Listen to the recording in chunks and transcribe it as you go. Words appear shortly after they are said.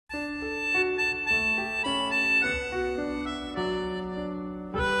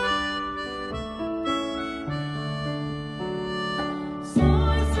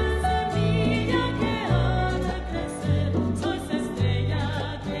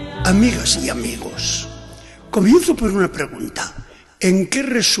Amigas y amigos, comienzo por una pregunta. ¿En qué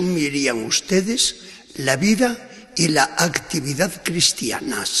resumirían ustedes la vida y la actividad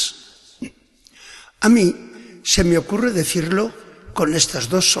cristianas? A mí se me ocurre decirlo con estas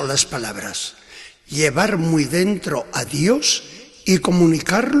dos solas palabras: llevar muy dentro a Dios y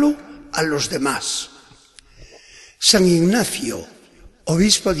comunicarlo a los demás. San Ignacio,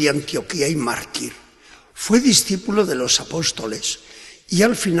 obispo de Antioquía y mártir, fue discípulo de los apóstoles y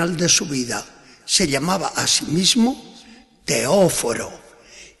al final de su vida se llamaba a sí mismo Teóforo.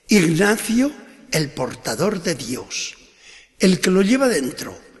 Ignacio, el portador de Dios, el que lo lleva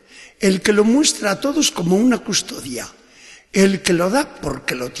dentro, el que lo muestra a todos como una custodia, el que lo da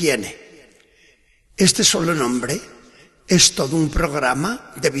porque lo tiene. Este solo nombre es todo un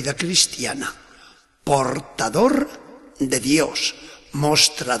programa de vida cristiana. Portador de Dios,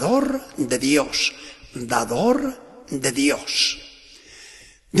 mostrador de Dios, dador de Dios.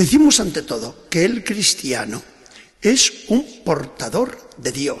 Decimos ante todo que el cristiano es un portador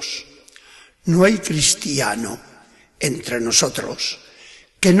de Dios. No hay cristiano entre nosotros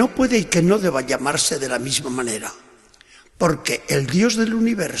que no puede y que no deba llamarse de la misma manera, porque el Dios del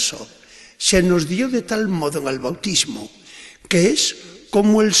universo se nos dio de tal modo en el bautismo que es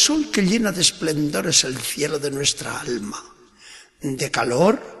como el sol que llena de esplendores el cielo de nuestra alma, de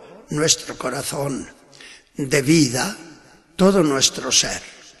calor nuestro corazón, de vida todo nuestro ser.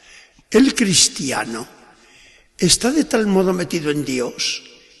 El cristiano está de tal modo metido en Dios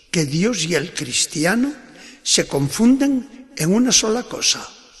que Dios y el cristiano se confunden en una sola cosa.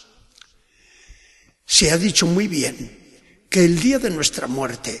 Se ha dicho muy bien que el día de nuestra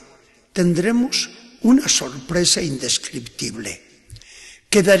muerte tendremos una sorpresa indescriptible.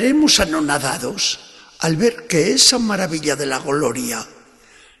 Quedaremos anonadados al ver que esa maravilla de la gloria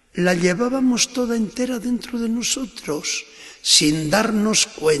la llevábamos toda entera dentro de nosotros, sin darnos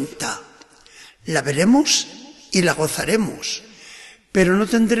cuenta. La veremos y la gozaremos, pero no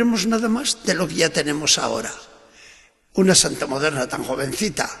tendremos nada más de lo que ya tenemos ahora. Una santa moderna tan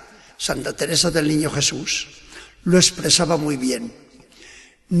jovencita, Santa Teresa del Niño Jesús, lo expresaba muy bien.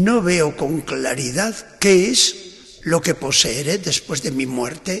 No veo con claridad qué es lo que poseeré después de mi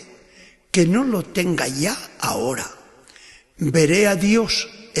muerte, que no lo tenga ya ahora. Veré a Dios,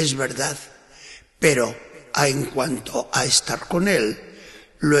 es verdad, pero en cuanto a estar con Él,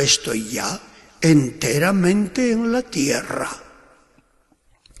 lo estoy ya enteramente en la tierra.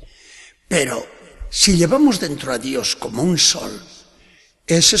 Pero si llevamos dentro a Dios como un sol,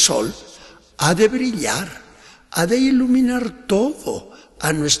 ese sol ha de brillar, ha de iluminar todo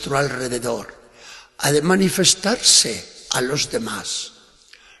a nuestro alrededor, ha de manifestarse a los demás,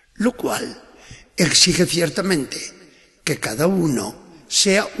 lo cual exige ciertamente que cada uno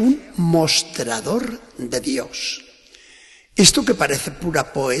sea un mostrador de Dios. Esto que parece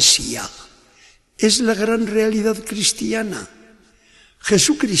pura poesía es la gran realidad cristiana.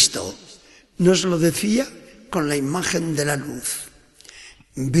 Jesucristo nos lo decía con la imagen de la luz.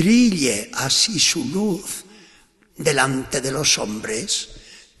 Brille así su luz delante de los hombres,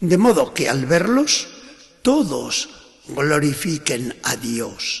 de modo que al verlos todos glorifiquen a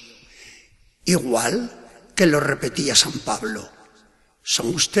Dios. Igual que lo repetía San Pablo: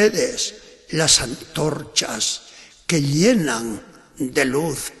 son ustedes las antorchas que llenan de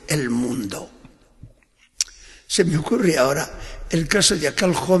luz el mundo. Se me ocurre ahora el caso de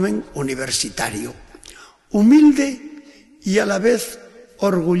aquel joven universitario, humilde y a la vez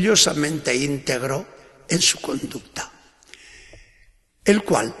orgullosamente íntegro en su conducta, el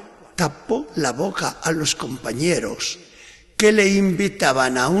cual tapó la boca a los compañeros que le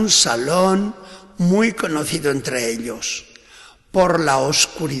invitaban a un salón muy conocido entre ellos, por la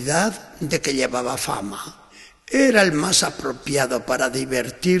oscuridad de que llevaba fama. Era el más apropiado para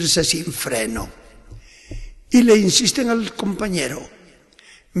divertirse sin freno. Y le insisten al compañero: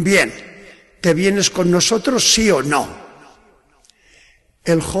 bien, ¿te vienes con nosotros, sí o no?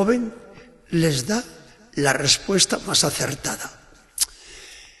 El joven les da la respuesta más acertada: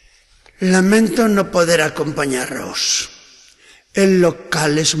 lamento no poder acompañaros. El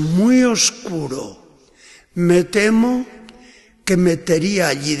local es muy oscuro. Me temo que metería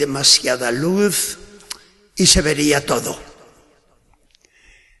allí demasiada luz y se vería todo.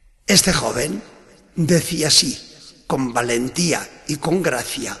 Este joven decía así, con valentía y con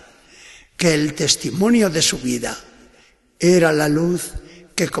gracia, que el testimonio de su vida era la luz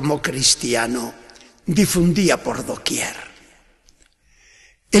que como cristiano difundía por doquier.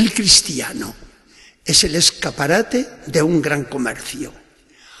 El cristiano es el escaparate de un gran comercio.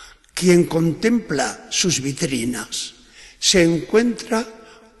 Quien contempla sus vitrinas se encuentra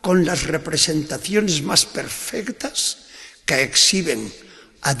con las representaciones más perfectas que exhiben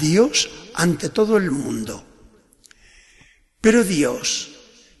a Dios ante todo el mundo. Pero Dios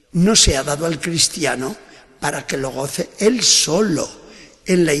no se ha dado al cristiano para que lo goce él solo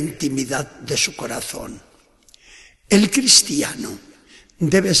en la intimidad de su corazón. El cristiano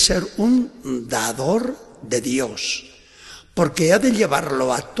debe ser un dador de Dios, porque ha de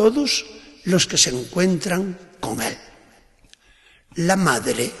llevarlo a todos los que se encuentran con él. La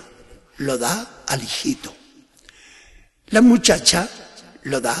madre lo da al hijito. La muchacha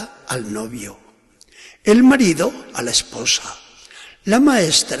lo da al novio. El marido a la esposa. La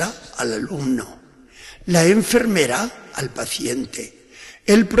maestra al alumno. La enfermera al paciente.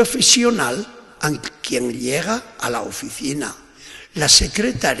 El profesional a quien llega a la oficina. La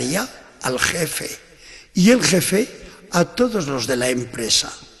secretaria al jefe. Y el jefe a todos los de la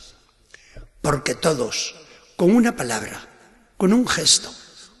empresa. Porque todos, con una palabra, con un gesto,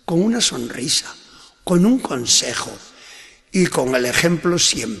 con una sonrisa, con un consejo y con el ejemplo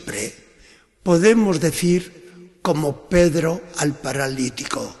siempre, podemos decir como Pedro al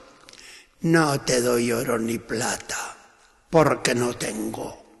paralítico: no te doy oro ni plata, porque no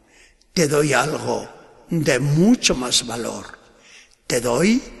tengo. Te doy algo de mucho más valor. Te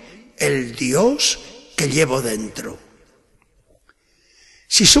doy el Dios que llevo dentro.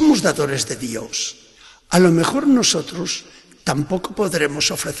 Si somos dadores de Dios, a lo mejor nosotros tampoco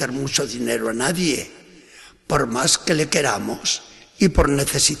podremos ofrecer mucho dinero a nadie, por más que le queramos y por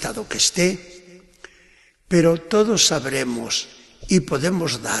necesitado que esté. Pero todos sabremos y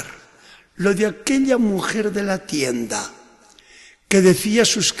podemos dar lo de aquella mujer de la tienda que decía a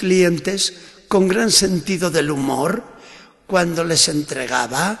sus clientes con gran sentido del humor cuando les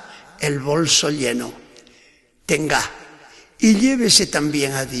entregaba el bolso lleno: tenga, y llévese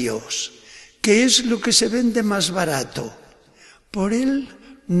también a Dios, que es lo que se vende más barato. Por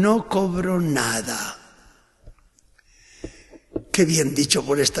él no cobro nada. Qué bien dicho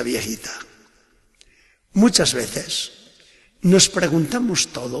por esta viejita. Muchas veces nos preguntamos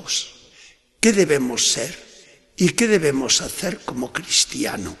todos qué debemos ser y qué debemos hacer como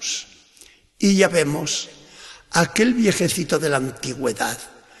cristianos. Y ya vemos aquel viejecito de la antigüedad,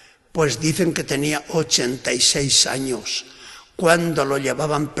 pues dicen que tenía 86 años cuando lo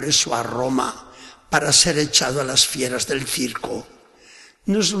llevaban preso a Roma para ser echado a las fieras del circo.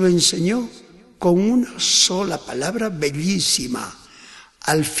 Nos lo enseñó con una sola palabra bellísima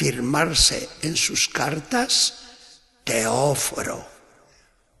al firmarse en sus cartas: Teóforo,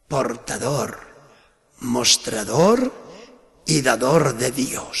 portador, mostrador y dador de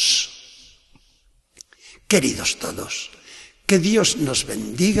Dios. Queridos todos, que Dios nos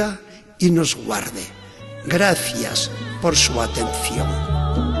bendiga y nos guarde. Gracias por su atención.